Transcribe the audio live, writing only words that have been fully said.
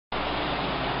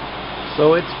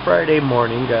So it's Friday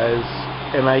morning, guys,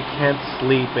 and I can't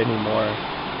sleep anymore.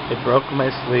 It broke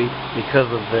my sleep because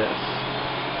of this.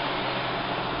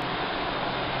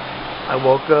 I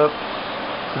woke up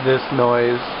to this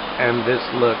noise and this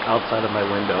look outside of my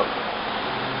window.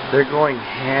 They're going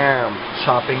ham,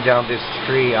 chopping down this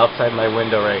tree outside my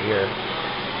window right here.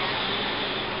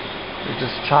 They're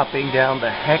just chopping down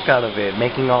the heck out of it,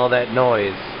 making all that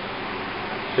noise.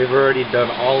 They've already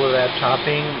done all of that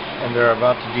chopping, and they're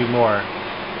about to do more.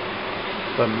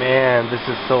 But man, this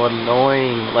is so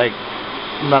annoying. Like,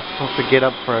 I'm not supposed to get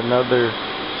up for another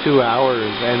 2 hours,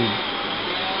 and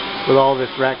with all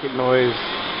this racket noise,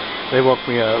 they woke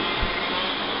me up.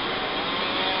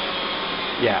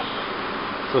 Yeah,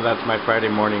 so that's my Friday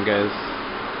morning, guys.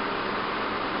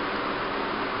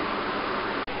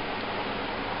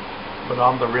 But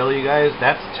on the real, you guys,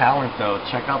 that's talent though.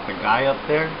 Check out the guy up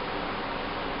there.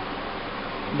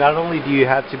 Not only do you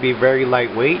have to be very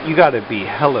lightweight, you gotta be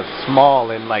hella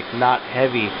small and like not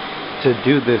heavy to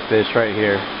do this dish right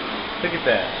here. Look at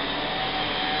that.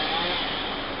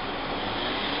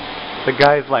 The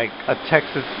guy's like a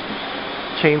Texas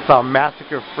Chainsaw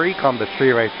Massacre freak on the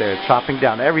tree right there, chopping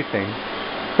down everything.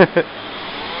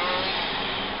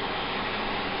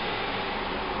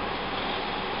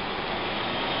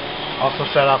 Also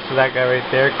shout out to that guy right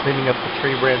there cleaning up the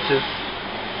tree branches.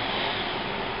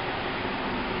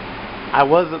 I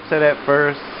was upset at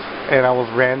first and I was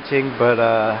ranting, but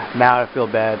now I feel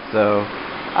bad, so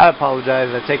I apologize.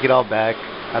 I take it all back.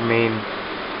 I mean,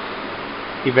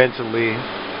 eventually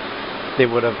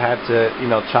they would have had to, you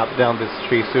know, chop down this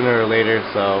tree sooner or later,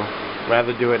 so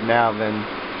rather do it now than,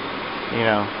 you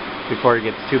know, before it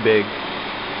gets too big.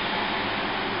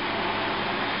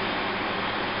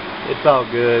 It's all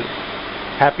good.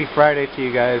 Happy Friday to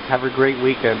you guys. Have a great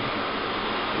weekend.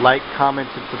 Like, comment,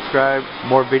 and subscribe.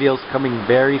 More videos coming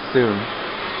very soon.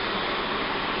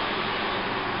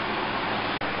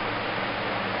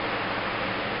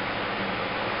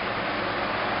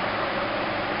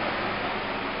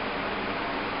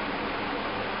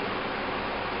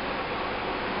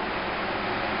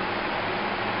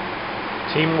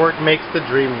 Teamwork makes the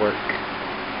dream work.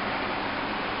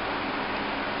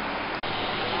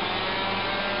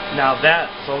 Now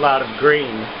that's a lot of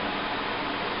green.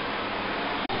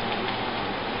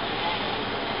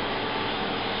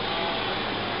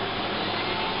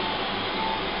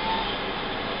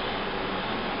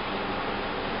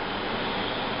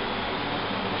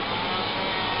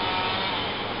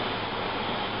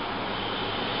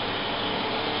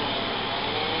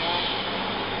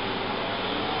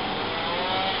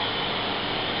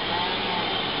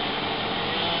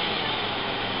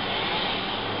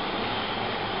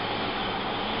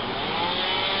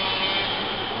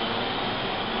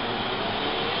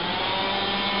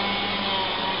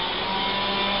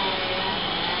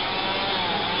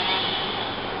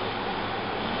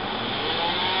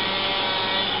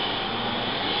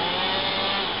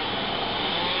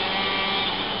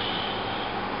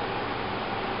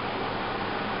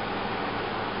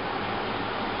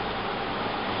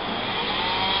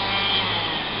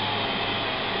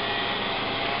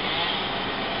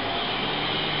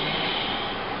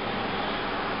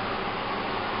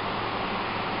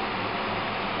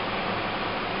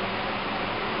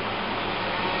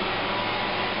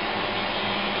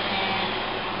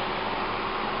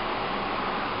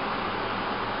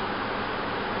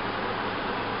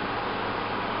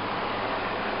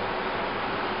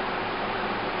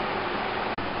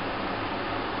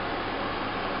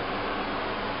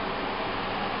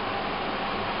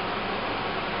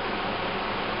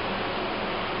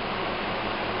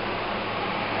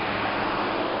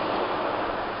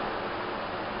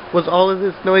 Was all of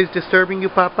this noise disturbing you,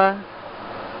 Papa?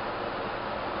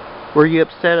 Were you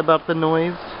upset about the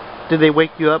noise? Did they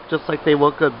wake you up just like they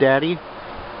woke up Daddy?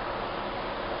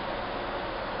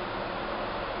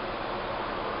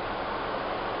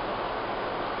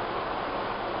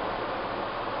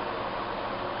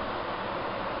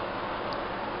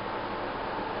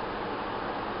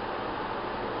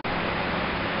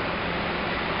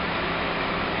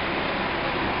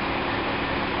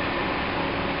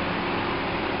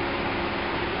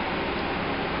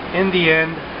 In the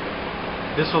end,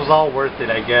 this was all worth it,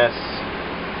 I guess.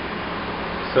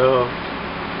 So,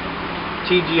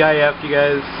 TGIF, you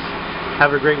guys.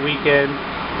 Have a great weekend.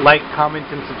 Like, comment,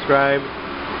 and subscribe.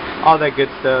 All that good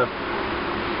stuff.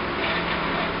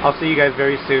 I'll see you guys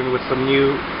very soon with some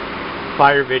new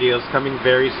fire videos coming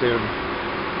very soon.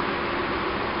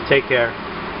 Take care.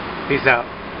 Peace out.